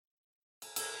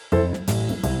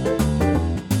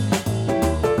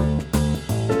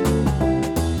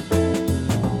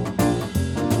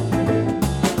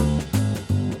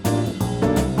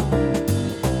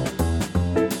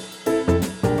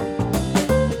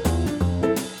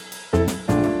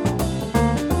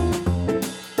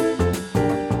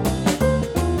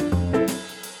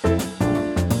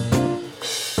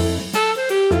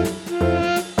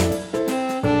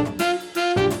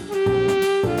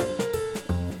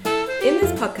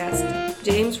podcast,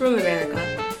 James from America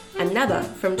and Nava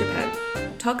from Japan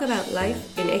talk about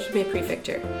life in Ehime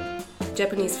Prefecture,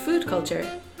 Japanese food culture,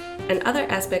 and other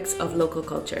aspects of local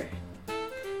culture.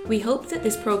 We hope that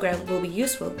this program will be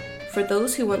useful for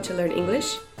those who want to learn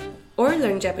English, or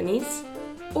learn Japanese,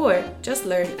 or just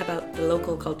learn about the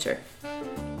local culture.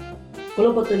 こ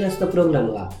のポッドキャストプログラ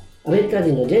ムはアメリカ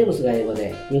人のジェームスが英語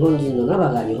で、日本人のナバ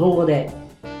が日本語で、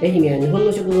愛媛や日本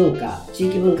の食文化、地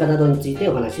域文化などについて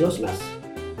お話をします。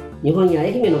日本や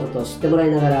愛媛のことを知ってもら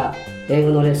いながら、英語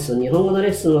のレッスン、日本語のレ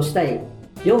ッスンをしたい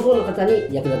両方の方に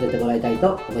役立ててもらいたい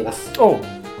と思います。おう、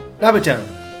ナバちゃん、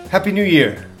Happy New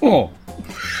Year。おう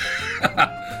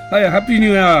はい、Happy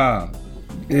New Year、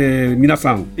皆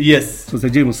さん。Yes。そし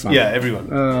てジェームスさん。Yeah,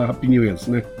 everyone。Happy New Year です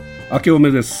ね。明けおめ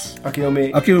です。明けおめ。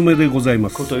明けおめでございま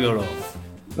す。ことよろ。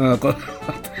明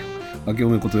けお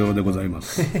めことよろでございま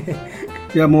す。い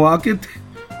や、もう明けて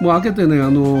ね、今日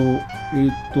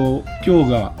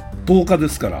が10日で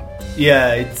すから。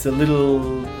Yeah, it's a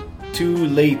little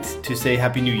too late to say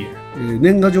Happy New Year.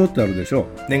 年賀状ってあるでしょ。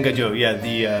年賀状、yeah,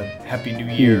 the、Happy New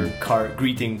Year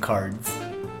greeting cards,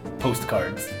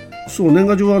 postcards. そう、年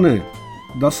賀状はね、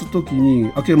出すときに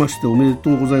明けましておめで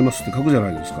とうございますって書くじゃ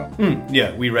ないですか。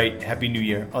Yeah, we write Happy New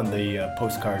Year on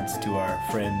the、postcards to our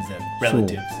friends and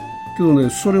relatives. けどね、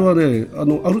それはね、あ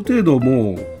る程度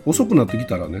もう遅くなってき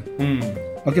たらね、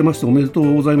明けましておめでと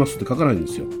うございますって書かないん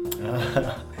ですよ。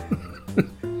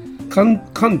寒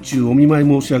中お見舞い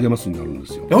申し上げますになるんで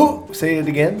すよ。Oh, say it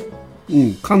again?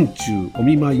 寒中お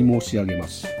見舞い申し上げま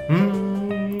す。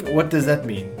What does that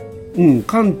mean?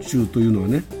 寒中というのは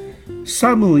ね、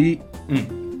寒い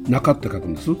中って書く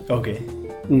んです。Okay.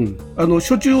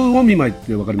 初中お見舞いっ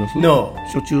てわかります？ No.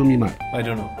 初中見舞い。I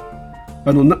don't know.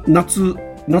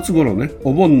 夏頃ね、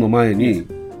お盆の前に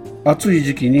暑い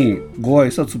時期にご挨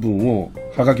拶文を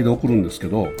はがきで送るんですけ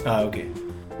ど、okay.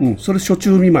 それ初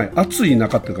中見舞い、暑い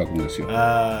中って書くんですよ。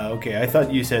Okay. I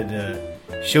thought you said、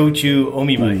焼酎お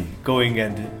見舞い、going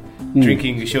and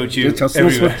drinking 焼酎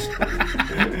everywhere.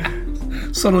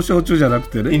 その焼酎じゃなく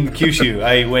てね。In Kyushu,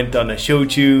 I went on a 焼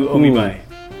酎お見舞い。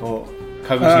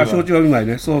鹿児島。焼酎お見舞い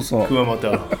ね、そうそう。熊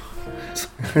本。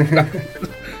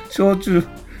焼酎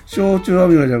お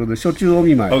見舞いじゃなくて、初中お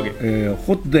見舞い。Okay.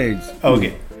 Hot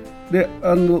days。Okay. で、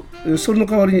その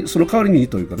代わりに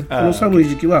というかね、この寒い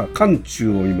時期は寒中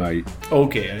お見舞い。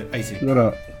Okay, I see. だ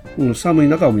から、寒い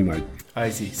中お見舞い。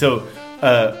I see.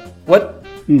 So,、what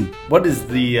is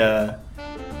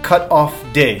the、cut-off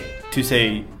day to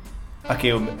say 明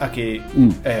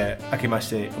けまし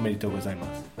ておめでとうござい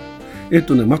ます？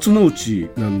松の内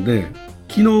なんで、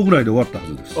昨日ぐらいで終わったは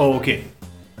ずです。Oh, okay.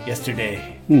 Yesterday.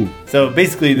 So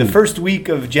basically, the first week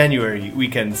of January, we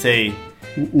can say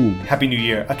Happy New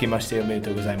Year, 明けましておめで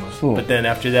とうございます。But then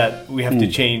after that, we have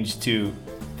to change to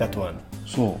that one.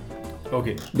 そう。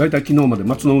Okay. だいたい昨日まで、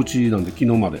松の内なんで昨日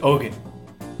まで。Okay.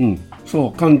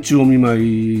 そう、寒中お見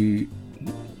舞い。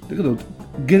だけど、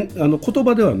言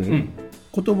葉ではね、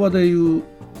言葉で言う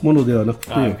ものではなく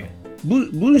て、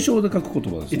文章で書く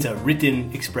言葉です、ね。It's a written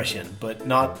expression, but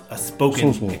not a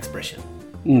spoken expression.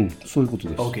 そういうこと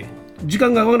です。Okay. 時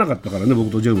間が合わなかったからね、僕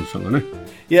とジェームスさんがね。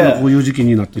Yeah. こういう時期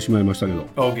になってしまいましたけど。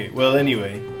Okay. Well,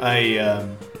 anyway, I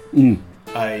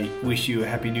wish you a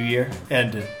happy new year,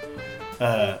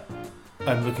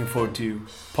 and、I'm looking forward to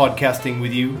podcasting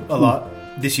with you a lot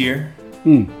this year.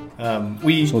 We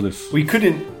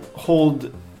couldn't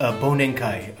hold a 忘年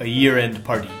会, a year-end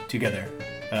party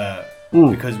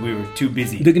together、because we were too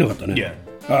busy. できなかったね。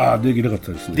Yeah. できなかっ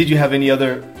たですね。Did you have any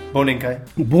other 忘年会？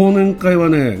忘年会は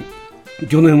ね、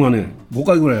去年はね、5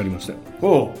回ぐらいやりましたよ。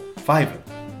Oh, 5?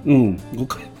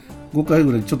 5回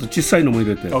ぐらいちょっと小さいのも入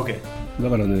れて。Okay. だ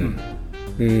からね、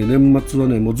年末は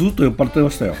ね、もうずっと酔っ払って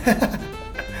ましたよ。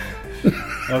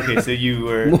Okay, so you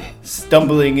were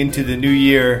stumbling into the new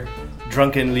year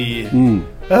drunkenly.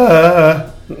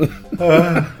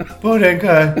 忘年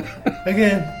会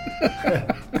again.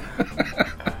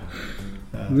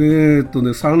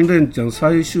 3連チャン、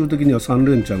最終的には3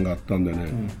連チャンがあったんでね。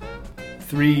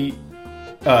3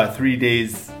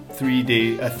 days,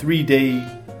 3-day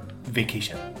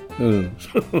vacation.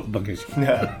 バケーション。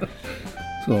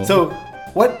So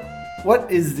what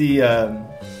is the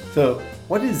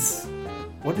what is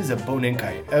what is a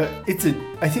bonenkai? It's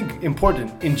I think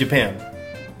important in Japan,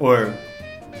 or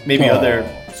maybe other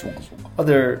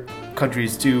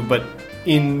countries too. But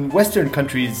in Western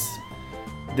countries,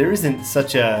 there isn't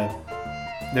such a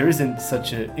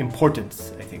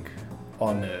importance, I think,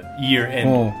 on a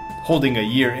year-end holding a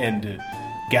year-end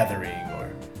gathering or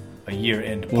a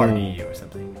year-end party or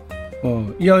something.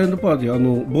 イヤーエンドパーティ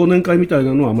ー忘年会みたい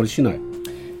なのはあまりしない。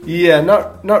Yeah,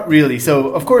 not really.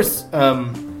 So of course,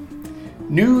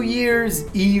 New Year's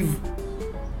Eve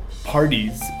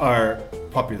parties are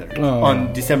popular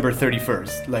on December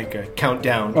 31st, like a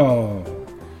countdown.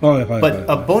 But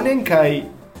a bonenkai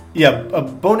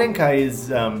is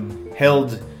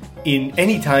held in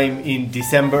any time in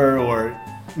December or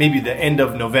maybe the end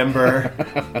of November,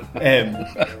 and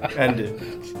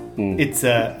it's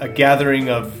a gathering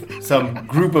of some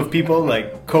group of people,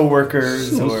 like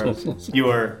co-workers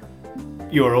or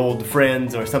your old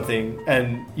friends or something,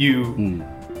 and you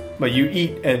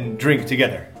eat and drink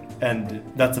together, and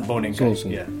that's a bonenkai.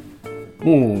 Yeah.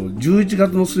 もう11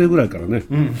月の末ぐらいからね、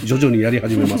徐々にやり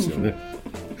始めますよね。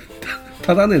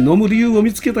ただね、飲む理由を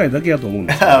見つけたいだけやと思うん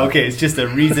です。Okay, it's just a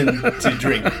reason to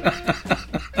drink.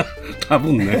 多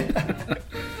分ね。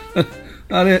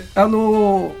あれ、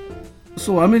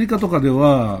そう、アメリカとかで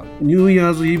はニューイ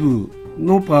ヤーズイブ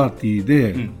のパーティー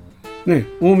で、ね、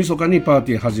大晦日にパー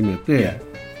ティー始めて、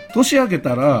年明け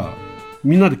たら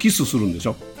みんなでキスするんでし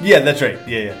ょ。Yeah, that's right.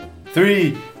 Yeah.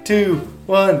 3, 2,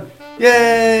 1,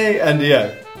 yay! And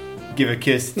give a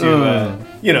kiss to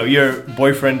your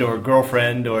boyfriend or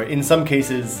girlfriend, or in some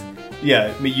cases,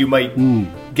 you might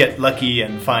get lucky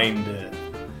and find a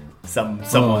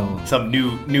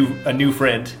new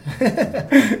friend.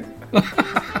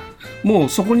 もう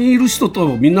そこにいる人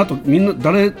とみんな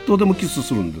誰とでもキス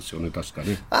するんですよね、確か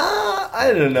ね。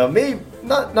I don't know. Maybe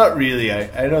not really. I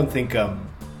don't think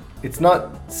it's not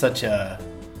such a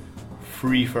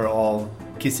free for all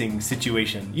kissing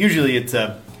situation. Usually it's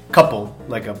a couple,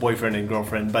 like a boyfriend and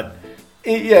girlfriend, but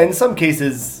in some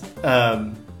cases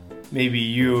maybe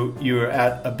you're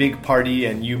at a big party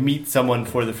and you meet someone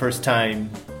for the first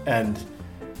time, and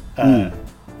the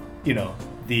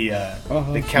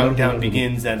countdown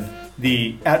begins and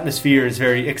the atmosphere is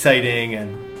very exciting,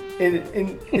 and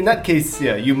in that case,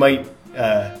 you might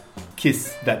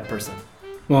kiss that person.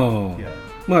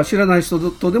 まあ知らない人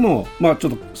とでも、まあちょ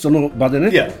っとその場で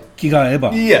ね、気が合え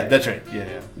ば、that's right.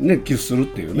 ね、キスするっ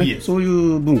ていうね、そうい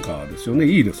う文化ですよね。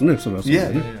いいですね、それはそれで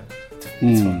ね。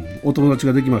お友達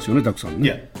ができますよね、たくさん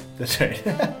ね。That's right.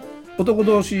 男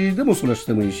同士でもそれはし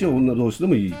てもいいし、女同士で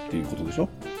もいいっていうことでしょ。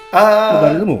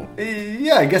誰でも。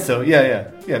Yeah, I guess so. Yeah,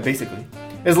 basically.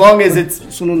 As long as it's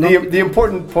the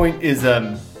important point is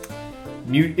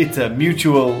it's a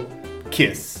mutual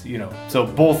kiss, So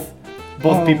both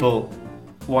people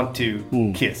want to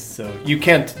kiss. So you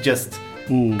can't just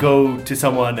go to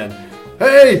someone and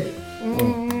hey,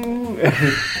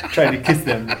 try to kiss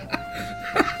them.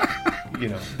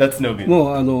 That's no good.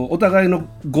 もうお互いの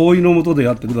合意のもとで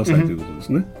やってくださいということで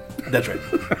すね。That's right.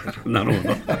 なるほ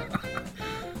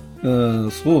ど。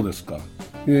そうですか。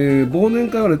忘年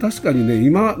会はね、確かにね、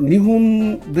日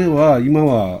本では今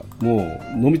はもう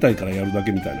飲みたいからやるだ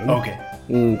けみたいな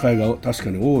ね、会が確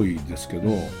かに多いですけ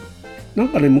ど、なん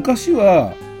かね、昔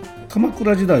は鎌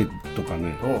倉時代とか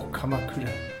ね。鎌倉。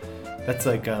That's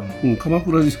like鎌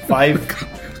倉時代。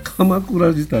鎌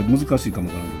倉時代難しいかも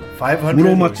わからないけど。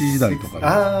室町時代とかね。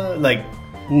Like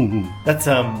that's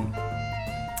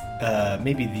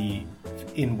maybe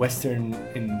in the Western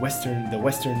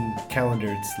calendar,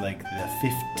 it's like the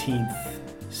 15th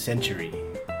century.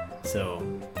 So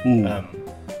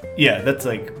that's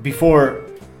like before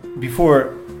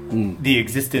the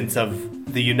existence of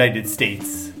the United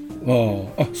States.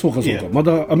 そうかそうか、ま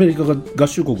だアメリカが合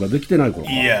衆国ができてない頃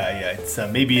か。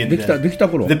It's maybe in できた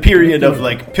頃。The period of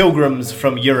like pilgrims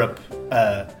from Europe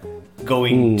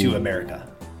going to America.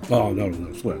 なるほ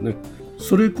ど、そうやね。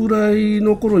それくらい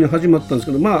の頃に始まったんで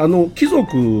すけど、貴族っ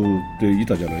てい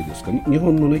たじゃないですか。日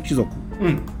本のね、貴族。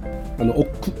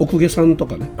奥下さんと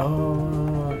かね。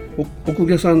奥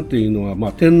下さんっていうの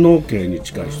は、天皇家に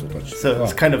近い人たち。So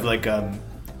it's kind of like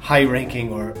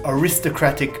high-ranking or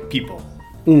aristocratic people.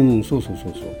 そ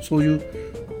ういう、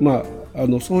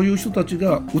そういう人たち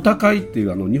が歌会ってい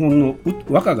う日本の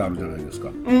和歌があるじゃないですか。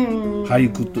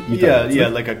俳句みたいなや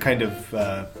つ、ね。like a kind of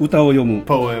歌を読む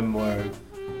poem or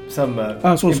some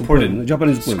important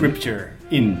Japanese scripture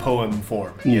in poem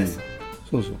form. Yes.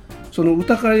 そうその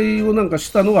歌会をなんか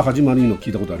したのが始まりの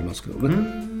聞いたことありますけどね。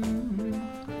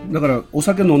だからお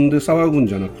酒飲んで騒ぐん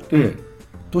じゃなくて、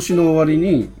年の終わり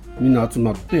にみんな集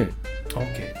まって、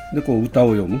でこう歌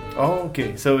を読む。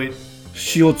So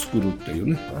詩を作るっていう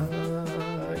ね。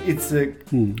it's a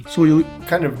そういう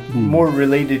kind of more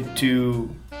related to,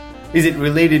 is it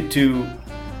related to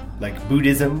like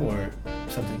Buddhism or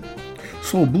something?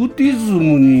 そう、ブーティズ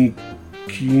ムに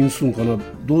起因するのかな、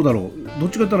どうだろう。どっ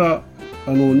ちかと言ったら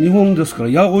日本ですから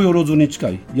八百万に近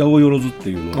い。八百万って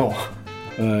いうのは、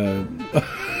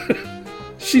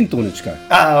神道に近い。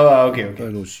okay.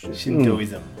 神道イ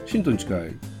ズム。神道に近い。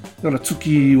だから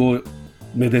月を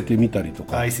めでてみたりと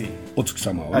か、お月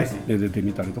様を、めでて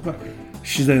みたりとか、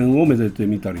自然をめでて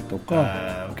みたりと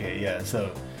か。Okay, yeah. So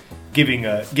giving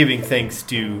thanks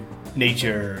to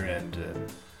nature and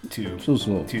to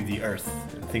the earth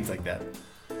and things like that.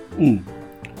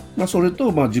 まあそれ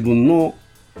と自分の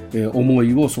思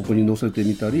いをそこに乗せて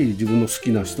みたり、自分の好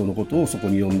きな人のことをそこ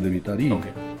に読んでみたり、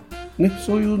ね、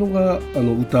そういうのが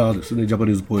歌ですね。ジャパ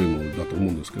ニーズポエムだと思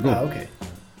うんですけど、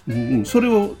それ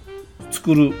を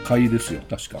作る会ですよ、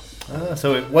確か。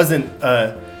So it wasn't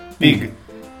a big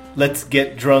let's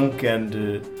get drunk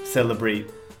and celebrate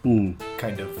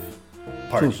kind of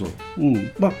party. そうそう。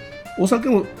まあお酒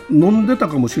も飲んでた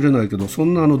かもしれないけど、そ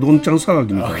んなどんちゃん騒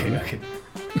ぎみたいな、ね。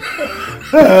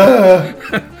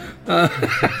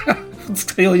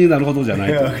二日酔いになるほどじゃな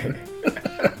い。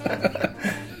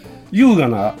優雅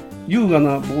な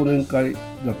忘年会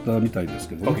だったみたいです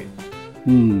けど、ね。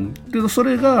けどそ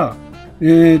れが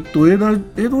江戸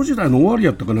時代の終わり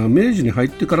やったかな、明治に入っ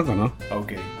てからかな。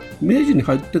明治に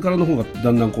入ってからの方が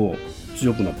だんだんこう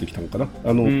強くなってきたのかな。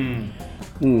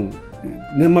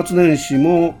年末年始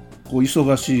もこう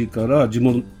忙しいから地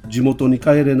元に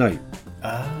帰れない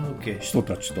人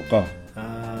たちとか、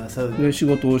で仕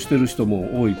事をしてる人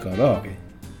も多いから、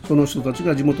その人たち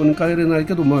が地元に帰れない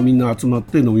けど、みんな集まっ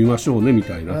て飲みましょうねみ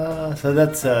たいな。So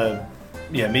that's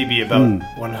maybe about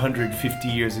 150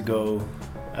 years ago,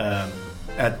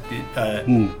 at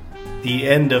the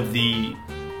end of the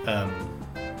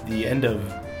end of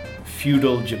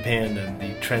feudal Japan and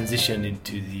the transition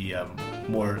into the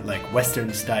more like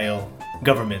Western style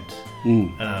government,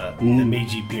 the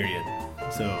Meiji period.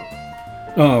 So,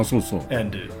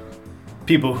 and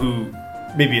people who,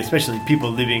 maybe especially people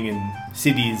living in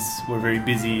cities, were very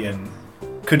busy and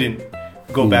couldn't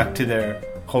go back to their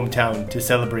hometown to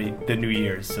celebrate the New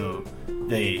Year. So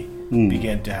they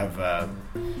began to have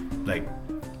like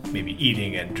maybe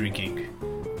eating and drinking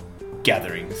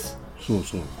gatherings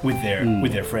with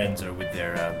their friends or with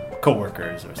their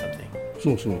coworkers or something.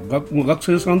 そうそう。学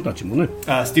生さんたちもね、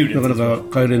なかなか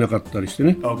帰れなかったりして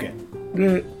ね。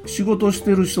で、仕事して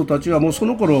る人たちはもうそ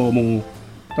の頃もう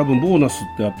多分ボーナス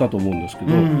ってあったと思うんですけ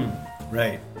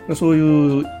ど、そう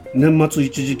いう年末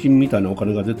一時金みたいなお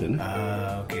金が出てね。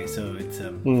So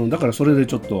it's, だからそれで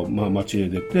ちょっと街へ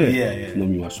出て飲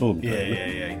みましょうみたいな、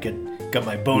ね。Got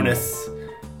my bonus,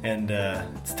 and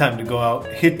it's time to go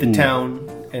out, hit the town,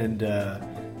 and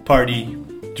party,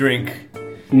 drink,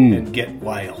 and get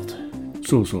wild.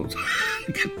 そうそう。ゲ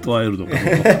ットワイルドか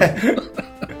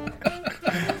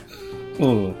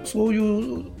そうい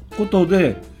うこと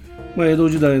で、江戸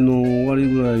時代の終わり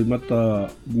ぐらいまた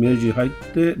明治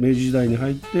時代に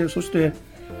入って、そして、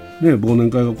ね、忘年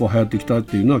会がこう流行ってきたっ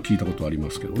ていうのは聞いたことあり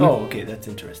ますけどね。That's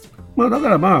interesting. だか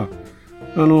ら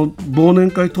忘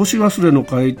年会、年忘れの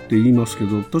会って言いますけ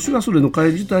ど、年忘れの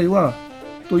会自体は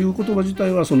という言葉自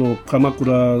体はその鎌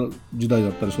倉時代だ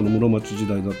ったりその室町時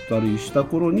代だったりした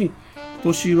頃に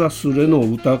年忘れの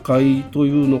歌会とい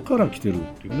うのから来てるっ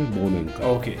ていうね、忘年会、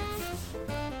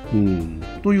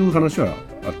という話は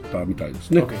あったみたいで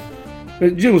すね。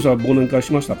ジェームスは忘年会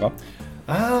しましたか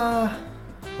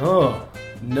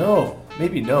？No,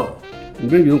 maybe no.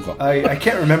 Maybe no か。I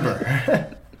can't remember.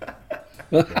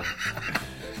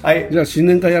 じゃあ新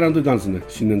年会やらんといかんですね。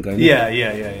新年会ね。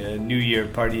Yeah. New Year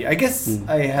party. I guess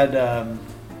I had a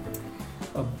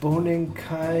忘年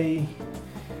会.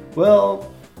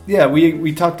 Well, yeah,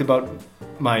 we talked about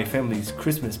my family's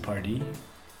Christmas party.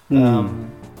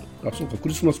 そうか、ク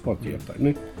リスマスパーティーやったよ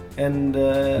ね。And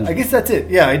I guess that's it.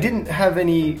 Yeah, I didn't have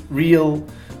any real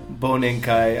忘年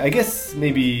会. I guess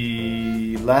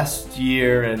maybe last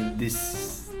year and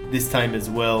this time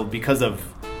as well because of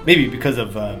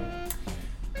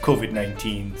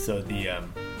COVID-19. So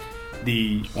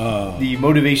the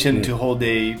motivation to hold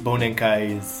a 忘年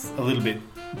会 is a little bit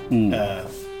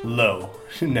low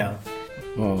now.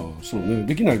 そうね、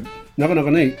できない。なかなか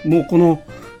ね、もうこの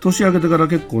年明けてから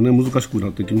結構ね難しくな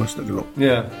ってきましたけど。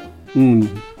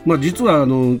実は昨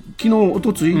日お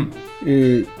とつい、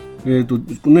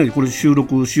これ収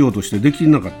録しようとしてでき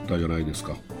なかったじゃないです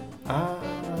か。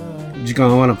時間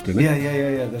合わなくてね。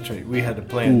Yeah, that's right. We had a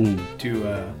plan to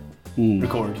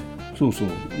record. そうそう。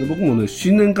で僕もね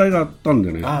新年会があったん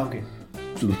でね。Okay.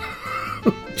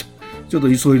 ちょっと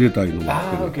急いでたいのが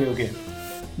あって、Okay.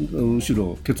 後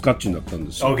ろケツカッチンだったん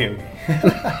ですよ。Okay.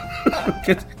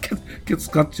 ケツ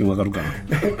カッチンわかるかな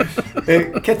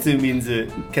ケツ means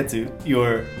ketsu,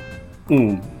 your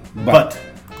butt.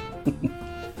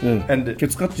 And ケ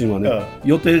ツカッチンはね、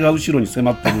予定が後ろに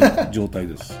迫っている状態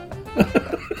です。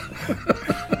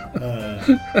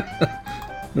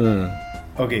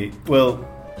Okay, well,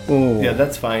 yeah,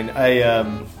 that's fine. I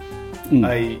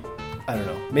don't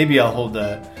know. Maybe I'll hold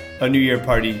a New Year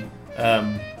party.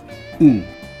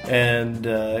 And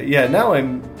yeah, now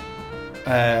I'm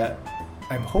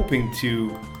hoping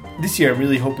to. This year, I'm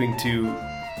really hoping to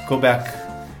go back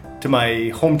to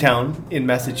my hometown in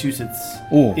Massachusetts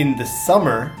in the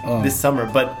summer. This summer,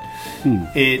 but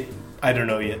I don't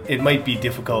know yet. It might be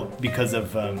difficult because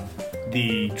of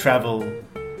the travel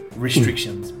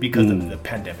restrictions because of the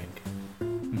pandemic.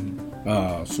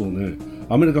 ああ、そうね。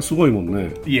アメリカすごいもん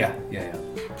ね。Yeah.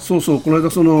 そうそう、この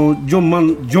間そのジョン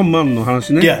マンの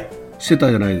話ね、してた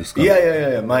じゃないですか。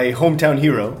Yeah. My hometown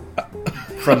hero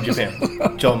from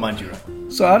Japan, ジョン万次郎。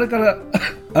そう、あれから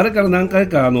何回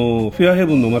かフェアヘ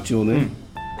ブンの街をね、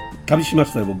旅しま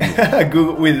したよ僕。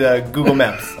with Google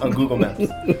Maps on Google Maps.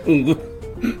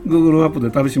 Google マップ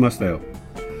で旅しましたよ。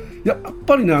やっ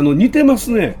ぱりね、似てます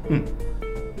ね。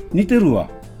似てるわ。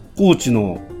高知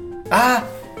の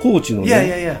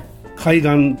ね、海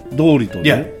岸通りと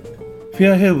ね、フ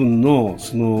ェアヘブンの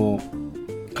その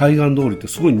海岸通りって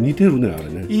すごい似てるね、あれ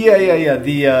ね。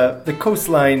Yeah. The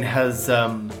coastline has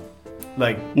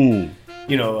like you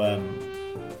know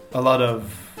a lot of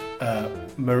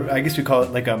I guess we call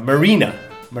it like a marina.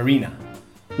 マリ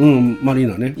ー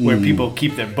ナね。Where people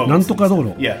keep their boats. なんとか道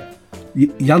路。Yeah.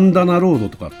 ヤンダナロード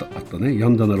とかあったね。ヤ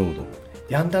ンダナロード。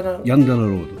ヤンダナロ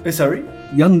ード。Sorry?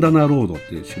 ヤンダナロードっ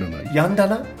て知らない？ヤンダ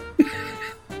ナ？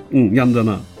ヤンダ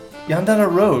ナ。ヤンダナ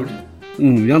ロード？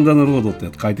ヤンダナロードって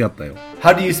書いてあったよ。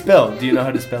How do you spell? Do you know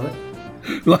how to spell it?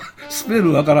 スペ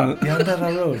ルわからん。ヤンダナ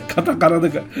ロード。カタカナで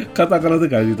書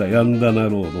いてたヤンダナ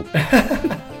ロード。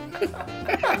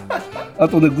あ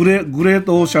とね、グレー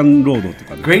トオーシャンロードと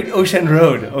かね。Great Ocean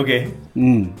Road, okay.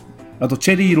 あと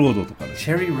チェリーロードとかね。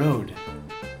チェリーロード。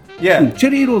Yeah. チェ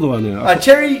リーロードはね。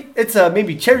Cherry, it's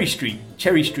maybe Cherry Street.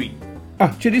 Cherry Street.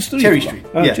 チェリーストリート。Cherry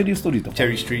Street. チェリーストリート。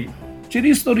Cherry Street. チェ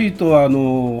リーストリートは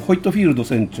ホイットフィールド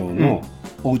船長の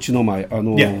お家の前、ジ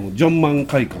ョンマン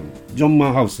会館、ジョンマ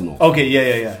ンハウスの。Okay,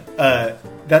 yeah.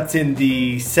 That's in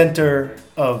the center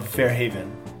of Fairhaven.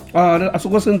 あそ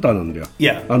こがセンターなんだよ。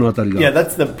Yeah. 辺りが。Yeah,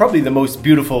 that's probably the most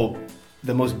beautiful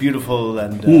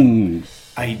and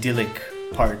idyllic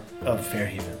part of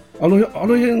Fairhaven. あ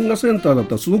の辺がセンターだっ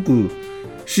たらすごく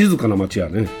静かな街や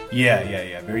ね。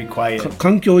Yeah. Very quiet.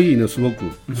 環境いいね、すご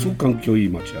く環境いい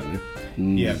街やね。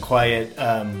Yeah, quiet,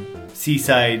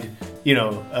 seaside, you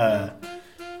know,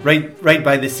 right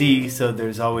by the sea, so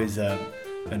there's always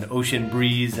an ocean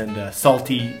breeze and a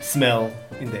salty smell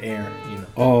in the air, you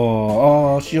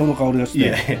know. 潮の香りがし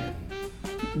て。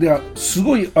Yeah. です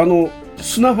ごい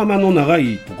砂浜の長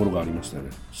いところがありましたよ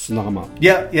ね。砂浜。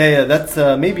Yeah. That's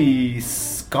maybe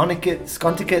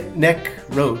Sconticut Neck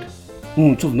Road. ち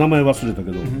ょっと名前忘れた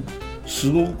けど、す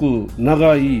ごく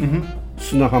長い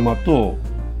砂浜と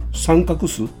三角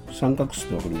巣ってわか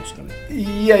りますかね。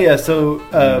Yeah. So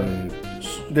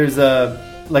there's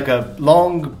like a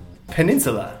long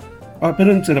peninsula. ペ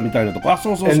ニンスラみたいなとこ。そ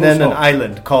う。And then an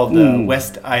island called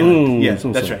West Island. Yeah,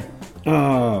 that's right.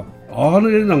 あ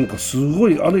れなんかすご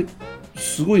い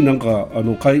なんか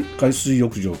海水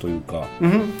浴場というか。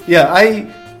Yeah, I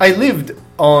lived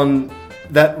on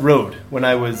that road when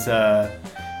I was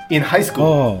in high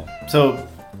school. So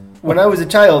when I was a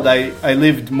child, I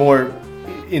lived more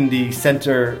in the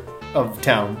center of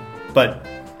town, but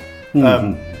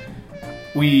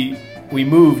we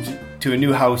moved to a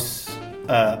new house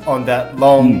on that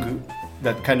long,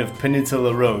 that kind of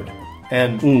peninsula road,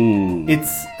 and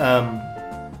it's on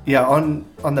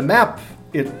the map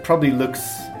it probably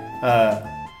looks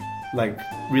like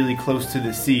really close to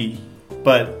the sea,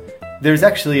 but there's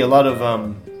actually a lot of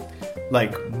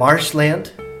like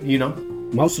marshland, you know.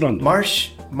 Marshland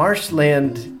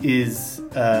is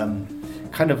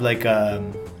kind of like a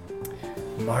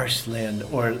marshland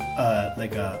or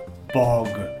like a bog.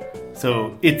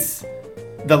 So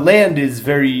the land is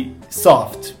very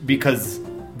soft because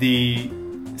the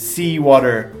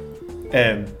seawater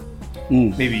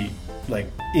maybe like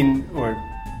in or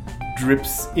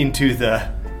drips into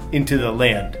the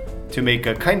land to make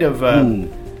a kind of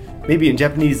maybe in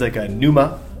Japanese like a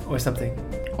numa or something.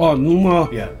 沼。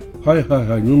Yeah. はい、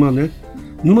沼ね。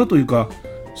沼というか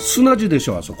砂地でし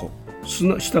ょ、あそこ。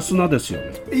下砂ですよ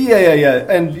ね。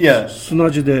Yeah. And yeah.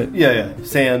 砂地で。Yeah.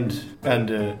 Sand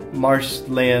and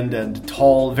marshland and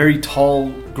very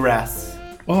tall grass.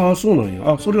 ああ、そうなん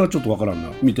や。あ、それはちょっとわからんな。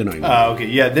見てないな。Okay,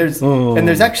 yeah. And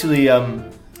there's actually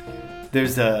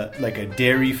there's like a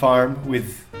dairy farm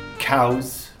with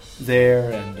cows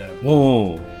there, and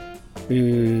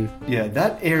yeah,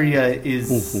 that area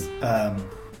is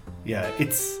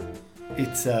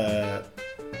it's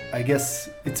I guess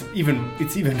it's even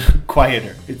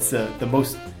quieter. It's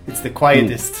the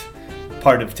quietest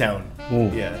part of town.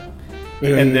 Yeah.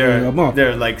 And there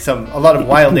are like a lot of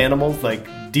wild animals like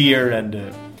deer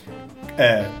and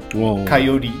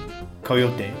coyote.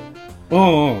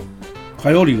 ああ、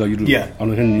カヨリがいる。Yeah. あ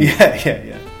の辺に。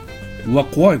Yeah. うわ、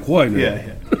怖いね。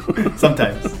Yeah.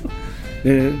 Sometimes.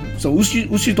 そう、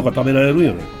牛とか食べられるん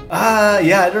やね。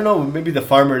Yeah, I don't know. Maybe the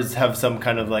farmers have some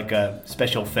kind of like a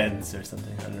special fence or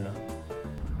something. I don't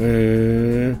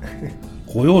know.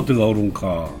 コヨーテがおるん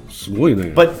か。すごい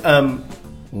ね。But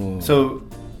so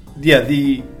yeah,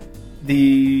 the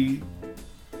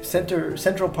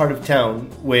central part of town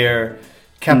where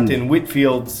Captain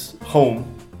Whitfield's home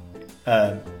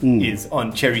is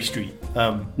on Cherry Street.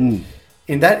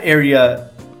 In that area,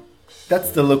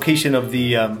 that's the location of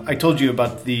the I told you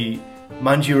about the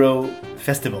Manjiro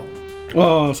Festival.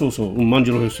 ああ、そうそう、万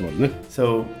次郎フェスティバルね。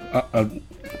So,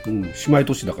 姉妹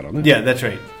都市だからね。Yeah, that's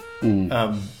right.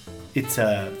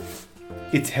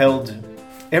 It's held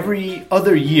every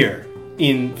other year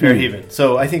in Fairhaven.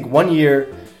 So I think one year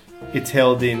it's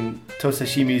held in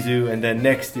Tosashimizu, and then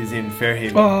next is in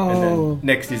Fairhaven, and then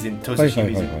next is in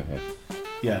Tosashimizu.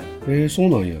 Yeah. そう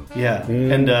なんや。Yeah.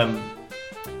 And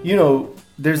you know,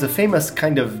 there's a famous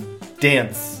kind of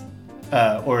dance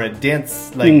or a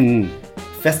dance like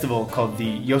festival called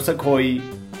the Yosakoi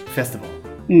Festival.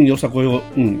 よさこい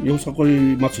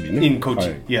祭りね。In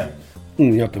Kochi. Yeah.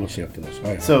 やってます。はい。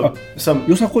So some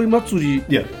よさこい祭り。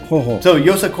Yeah. So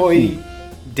Yosakoi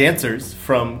dancers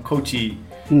from Kochi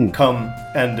come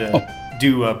and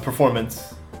do a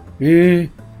performance.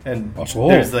 And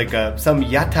there's like some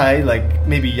yatai, like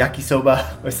maybe yakisoba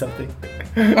or something.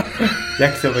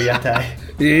 Yakisoba yatai.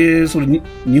 それ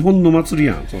日本の祭り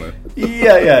やん、それ。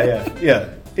Yeah.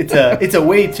 It's a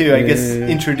way to, I guess,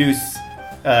 introduce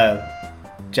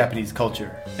Japanese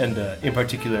culture, and in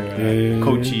particular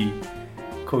Kochi's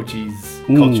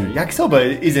culture.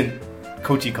 Yakisoba isn't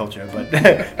Kochi culture, but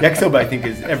yakisoba I think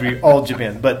is all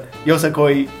Japan. But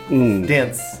Yosakoi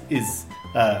dance is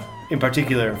in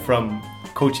particular from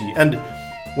Kochi. And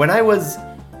when I was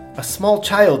a small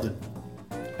child,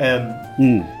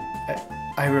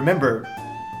 I remember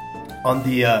on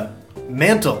the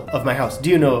mantle of my house. Do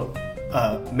you know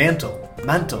mantle?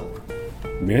 Mantle.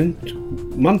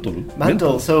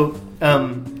 So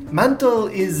mantle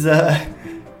is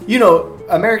you know,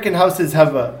 American houses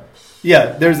have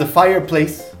there's a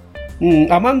fireplace.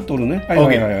 マントルね。は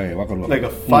い、わかるわ。Like a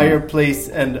fireplace,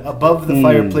 and above the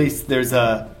fireplace there's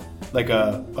a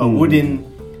wooden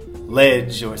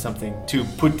ledge or something to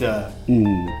put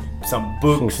some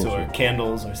books or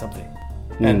candles or something.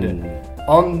 And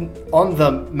on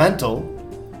the mantle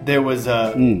there was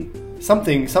some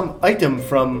item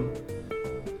from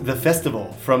the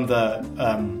festival, from the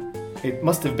it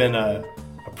must have been a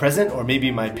present, or maybe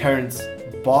my parents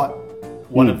bought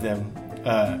one of them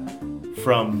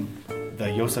from the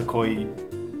Yosakoi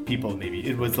people. Maybe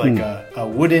it was like a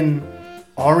wooden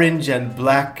orange and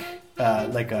black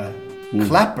like a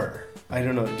clapper. I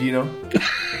don't know. Do you know?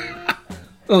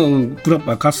 クラッ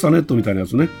パー、カスタネットみたいなや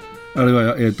つね。あれ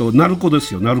はナルコで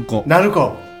すよ。ナルコ。ナル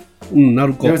コ。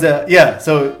There was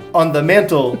so on the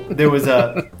mantle there was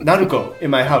a naruko in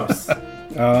my house.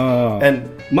 And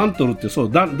マントルってそ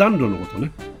う、暖炉のこと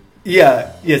ね。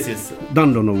Yes.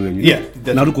 暖炉の上に、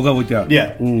ナルコが置いてある。な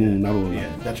るほど。Yeah,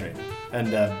 that's right. And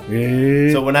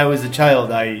so when I was a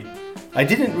child, I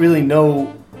didn't really know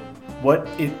what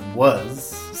it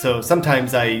was. So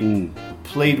sometimes I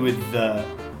played with the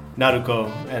naruko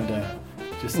and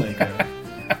just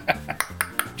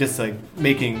like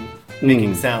making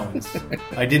sounds.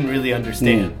 I didn't really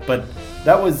understand, but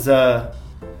that was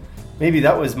maybe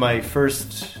that was my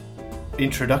first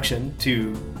introduction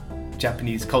to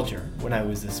Japanese culture when I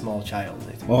was a small child,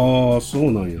 I think. ああ、そ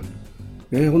うなんや。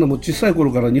ほなもう小さい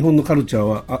頃から日本のカルチャー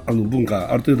は文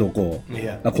化ある程度こ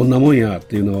う、こんなもんやっ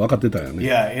ていうのは分かってたよね。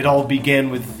Yeah, it all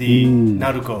began with the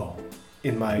naruko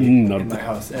in my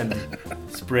house and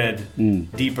spread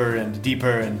deeper and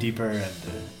deeper and deeper and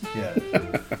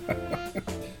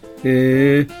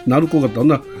ナルコがあった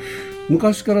な。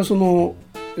昔からその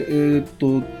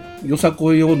よさ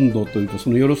こい音頭というかそ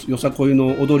のよさこい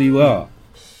の踊りは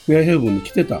フェアヘブンに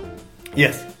来てた。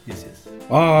Yes.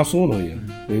 ああ、そうなんや。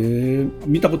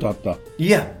見たことあった。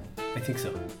Yeah, I think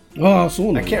so. ああ、そ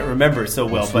うなんや。I can't remember so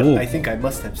well, but I think I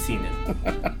must have seen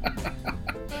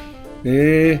it.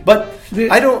 But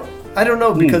I don't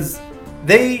know because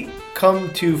they come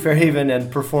to Fairhaven and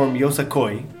perform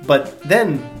Yosakoi, but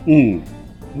then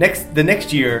the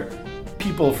next year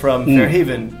people from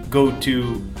Fairhaven go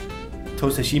to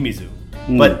Tosashimizu.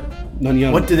 But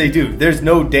what do they do? There's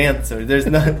no dance or there's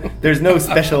no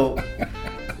special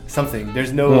something.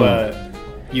 There's no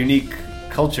unique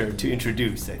culture to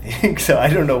introduce, I think. So I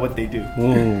don't know what they do.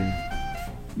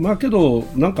 まあけど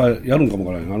なんかやるんかも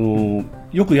わからない。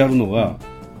よくやるのが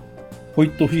ホイ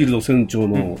ットフィールド船長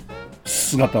の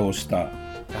姿をした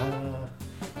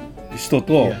人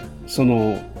と、そ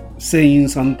の船員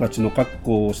さんたちの格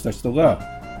好をした人が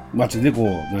街でこう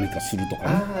何かするとか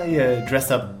ね。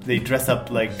They dress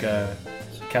up like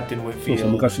Captain Whitfield. そ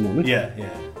う昔のね。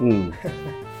Yeah.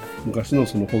 昔の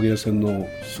その捕鯨船の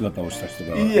姿をした人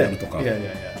がやるとか。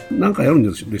なんかやるん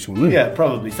でしょうね。Yeah,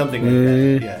 probably something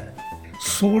like that.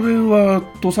 それは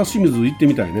土佐清水行って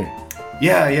みたいね。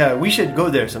Yeah, we should go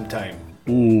there sometime.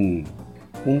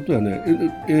 本当やね。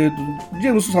ジ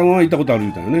ェームスさんは行ったことある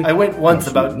みたいなね。I went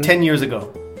once about 10 years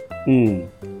ago.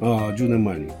 10年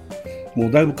前に。も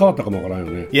うだいぶ変わったかもわからん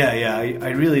よね。Yeah, I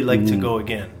really like to go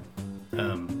again.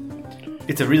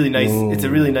 It's a really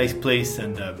nice place,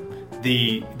 and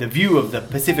the view of the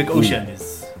Pacific Ocean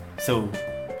is so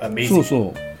amazing.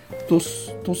 そう土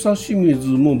佐清水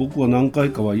も僕は何回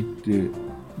かは行って、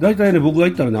大体ね僕が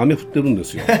行ったらね雨降ってるんで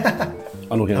すよ。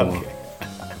あの辺は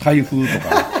台風とか。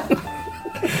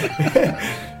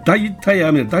大体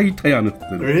雨降ってる。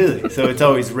Really? So it's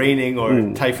always raining or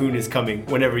typhoon is coming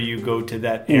whenever you go to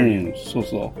that area. そう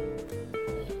そ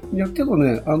う。いやけど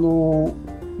ね、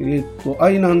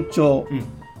愛南町、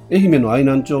愛媛の愛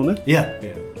南町ね。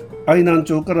愛南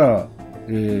町から、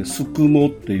宿毛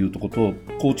っていうところと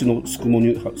高知の宿毛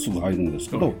にすぐ入るんです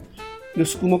けど、で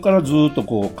宿毛からずっと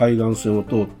こう海岸線を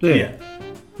通って、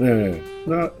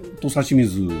土佐清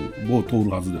水を通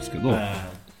るはずですけど、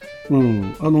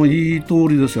いい通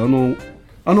りですよ。あ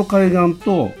の海岸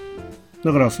と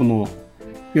だからその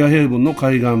フェアヘブンの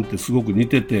海岸ってすごく似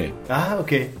てて、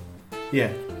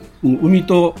海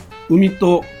と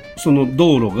その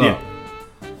道路が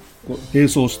こう並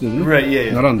走してる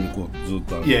ね。並んでこうずっ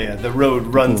と。The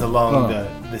road runs along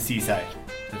the seaside.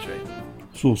 That's right.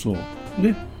 そうそう。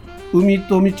で、海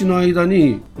と道の間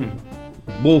に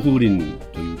暴風林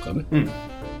というかね、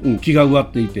木が植わ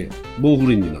っていて暴風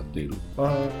林になっている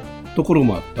ところ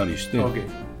もあったりして、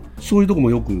そういうところも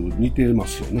よく似てま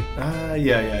すよね。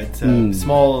It's a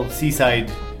small seaside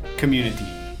community.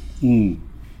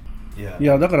 い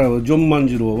やだからジョン万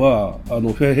次郎はフ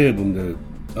ェアヘイブンで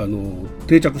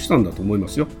定着したんだと思いま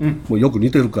すよ。もうよく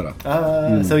似てるから。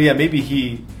So maybe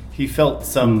he felt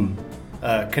some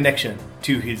connection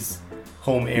to his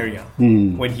home area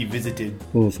when he visited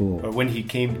or when he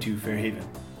came to Fairhaven.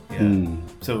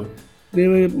 So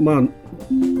でまあ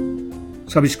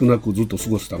寂しくなくずっと過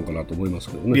ごしたんかなと思います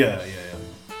けどね。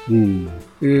ホイ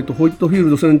ットフィール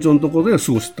ド船長のところで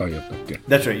過ごしたんやったっけ。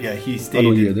 That's right. Yeah, he stayed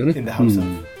in the house of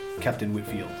Captain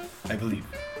Whitfield, I believe.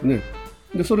 ね。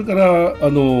でそれからゴ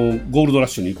ールドラッ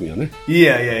シュに行くんやね。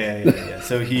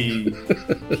So he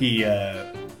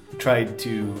tried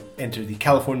to enter the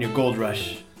California gold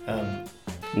rush.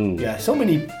 So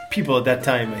many people at that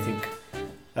time, I think,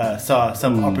 saw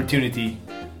some opportunity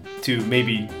to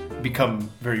maybe become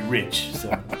very rich. So.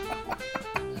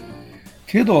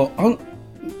 けど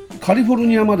カリフォル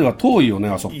ニアまでは遠いよね、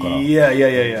あそこから。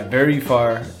Yeah. Very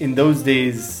far. In those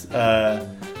days,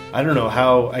 I don't know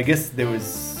how. I guess there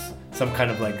was some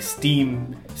kind of like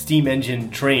steam engine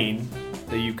train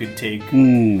that you could take.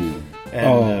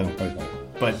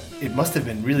 But it must have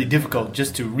been really difficult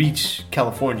just to reach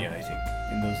California, I think,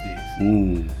 in those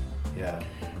days.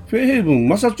 フェアヘイブン、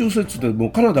マサチューセッツでも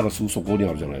うカナダがすぐそこに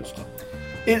あるじゃないですか。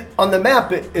On the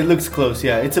map, it looks close.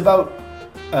 Yeah, it's about.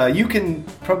 You can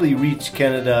probably reach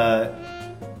Canada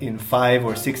in 5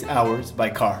 or 6 hours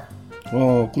by car.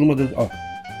 車で5、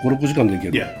6時間で行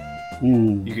ける。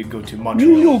You could go to Montreal. ニ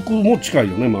ューヨークも近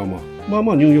いよね、まあニ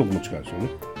ューヨークも近いですよね。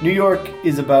New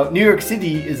York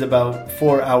City is about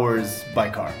 4 hours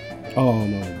by car. なるほ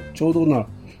ど。ちょうど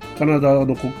カナダ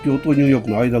の国境とニューヨーク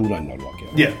の間ぐらいになるわけ。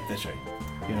Yeah, that's right.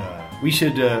 We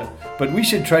should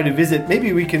try to visit.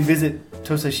 Maybe we can visit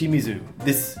Tosashimizu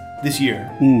this year,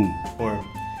 or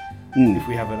if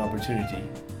we have an opportunity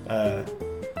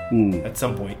at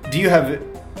some point. Do you have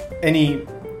any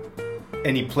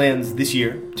plans this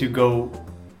year to go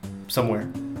somewhere?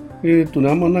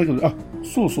 あんまないけど、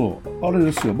そうあれ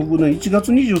ですよ。僕ね1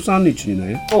月23日に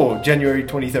ね。January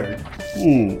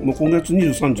 23rd. もう今月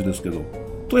23日ですけど、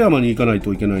富山に行かない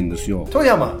といけないんですよ。富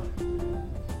山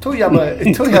is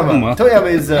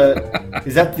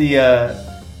that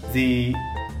the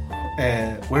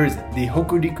where is it? The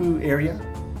Hokuriku area?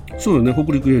 そうだね、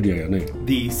北陸エリアやね。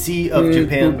 The Sea of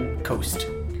Japan coast.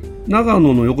 長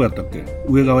野の横やったっけ？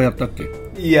上側やったっけ？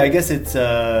 Yeah, I guess it's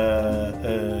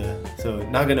so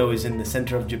Nagano is in the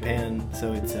center of Japan,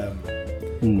 so it's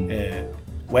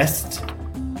west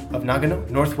of Nagano,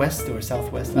 northwest or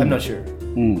southwest. I'm not sure.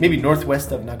 Maybe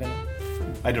northwest of Nagano.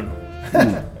 I don't know.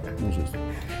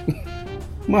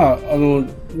 まあ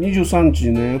23日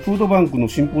にね、フードバンクの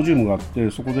シンポジウムがあって、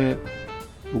そこで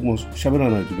僕も喋ら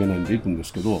ないといけないんで行くんで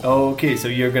すけど。Oh, okay, so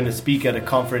you're going to speak at a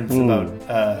conference about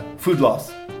food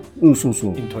loss. そうそ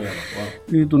う。In Toyama.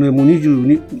 Wow. もう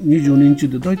22日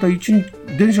でだいたい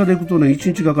電車で行くとね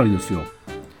1日がかりですよ。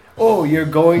Oh, you're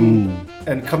going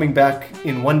and coming back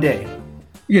in one day.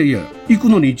 いやいや、行く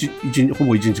のにほ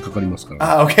ぼ1日かかりますか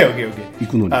ら。Okay. 行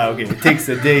くのに。Okay. It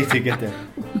takes a day to get there.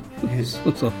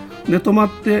 そう。で泊まっ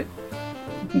て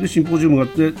でシンポジウムがあっ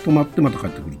て泊まってまた帰っ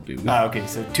てくるっていうね。Okay.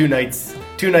 So two nights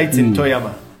in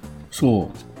Toyama.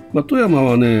 そう。まあ、富山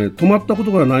はね泊まったこ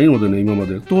とがないのでね今ま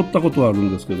で通ったことはある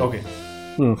んですけど、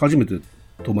初めて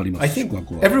泊まります。 I think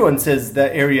everyone says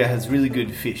that area has really good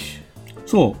fish.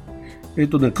 そ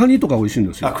うカニとか美味しいん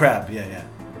ですよ。crab, yeah.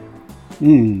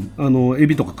 エ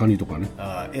ビとかカニとかね。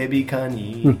エビカ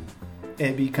ニ。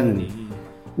エビカニ。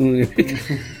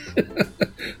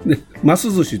ね、マ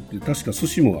ス寿司って確か寿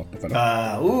司もあったか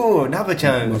ら。Navaち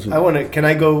ゃん can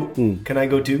I go too?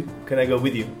 Can I go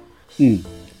with you?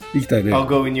 行きたいね。 I'll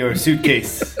go in your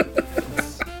suitcase.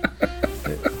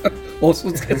 おス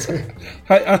ーツケース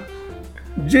は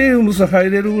いジェームス入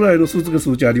れるぐらいのスーツケース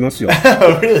うちありますよ。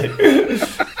Really?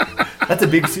 That's a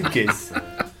big suitcase.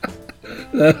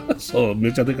 そうめ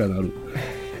っちゃでかいのある。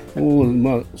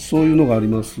まあそういうのがあり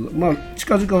ます。まあ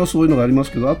近々はそういうのがありま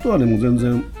すけど、あとはねもう全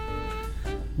然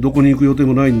どこに行く予定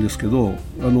もないんですけど、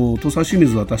土佐清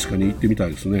水は確かに行ってみた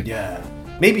いですね。Yeah.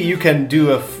 Maybe you can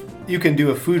do a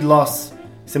food loss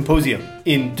symposium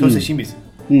in 土佐清水。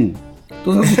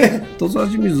土佐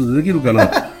清水でできるかな。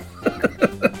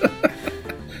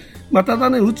まあただ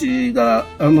ねうちが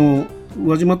宇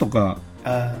和島とか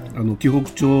紀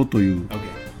北町という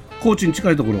高知に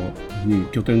近いところに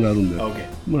拠点があるんで、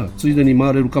まあついでに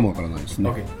回れるかもわからないです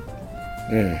ね。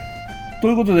と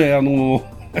いうことで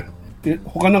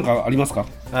他なんかありますか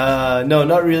？No,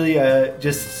 not really.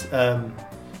 Just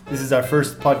this is our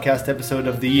first podcast episode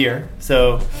of the year,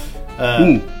 so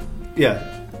yeah,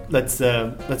 let's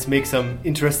make some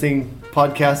interesting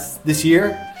podcasts this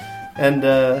year, and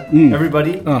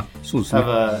everybody have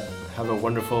a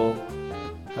wonderful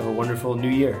new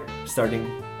year starting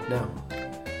now.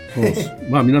 そうです。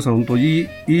まあ皆さん本当い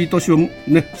い年をね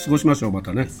過ごしましょう。ま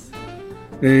たね、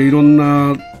いろん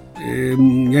な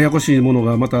ややこしいもの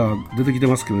がまた出てきて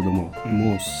ますけれども、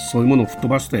もうそういうものを吹っ飛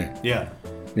ばして、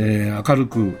明る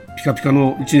くピカピカ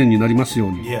の一年になりますよ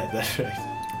うに、that's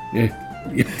right.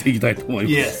 やっていきたいと思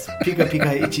います。ピカピ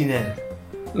カ一年。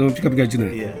ピカピカ一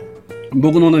年。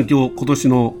僕のね今年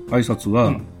の挨拶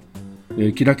は、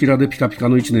キラキラでピカピカ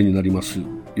の一年になります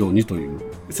ようにという。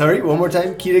Sorry, one more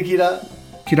time. キ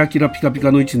ラキラピカピ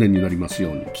カの一年になります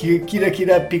ように。キラキ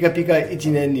ラピカピカ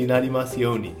一年になります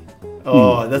ように。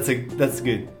Oh, that's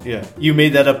good. Yeah, you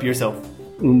made that up yourself.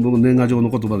 僕年賀状の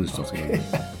言葉でした。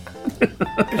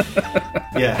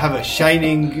Yeah, have a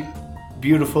shining,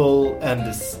 beautiful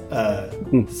and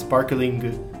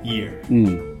sparkling year.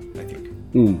 I think.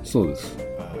 そうです。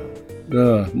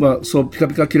まあそうピカ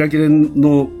ピカキラキラ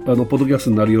のポッドキャスト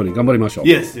になるように頑張りましょう。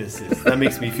Yes. That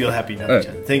makes me feel happy now.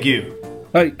 Thank you.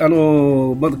 はい、ま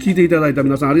た聞いていただいた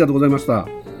皆さんありがとうございました。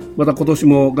また今年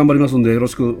も頑張りますのでよろ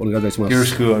しくお願いいたします。よろ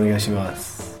しくお願いしま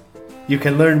す。You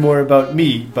can learn more about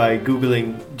me by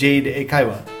googling Jade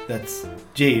Eikaiwa. That's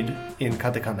Jade in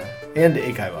katakana and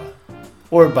Eikaiwa.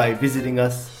 Or by visiting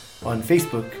us on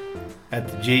Facebook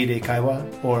at Jade Eikaiwa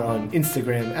or on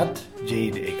Instagram at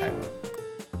Jade Eikaiwa.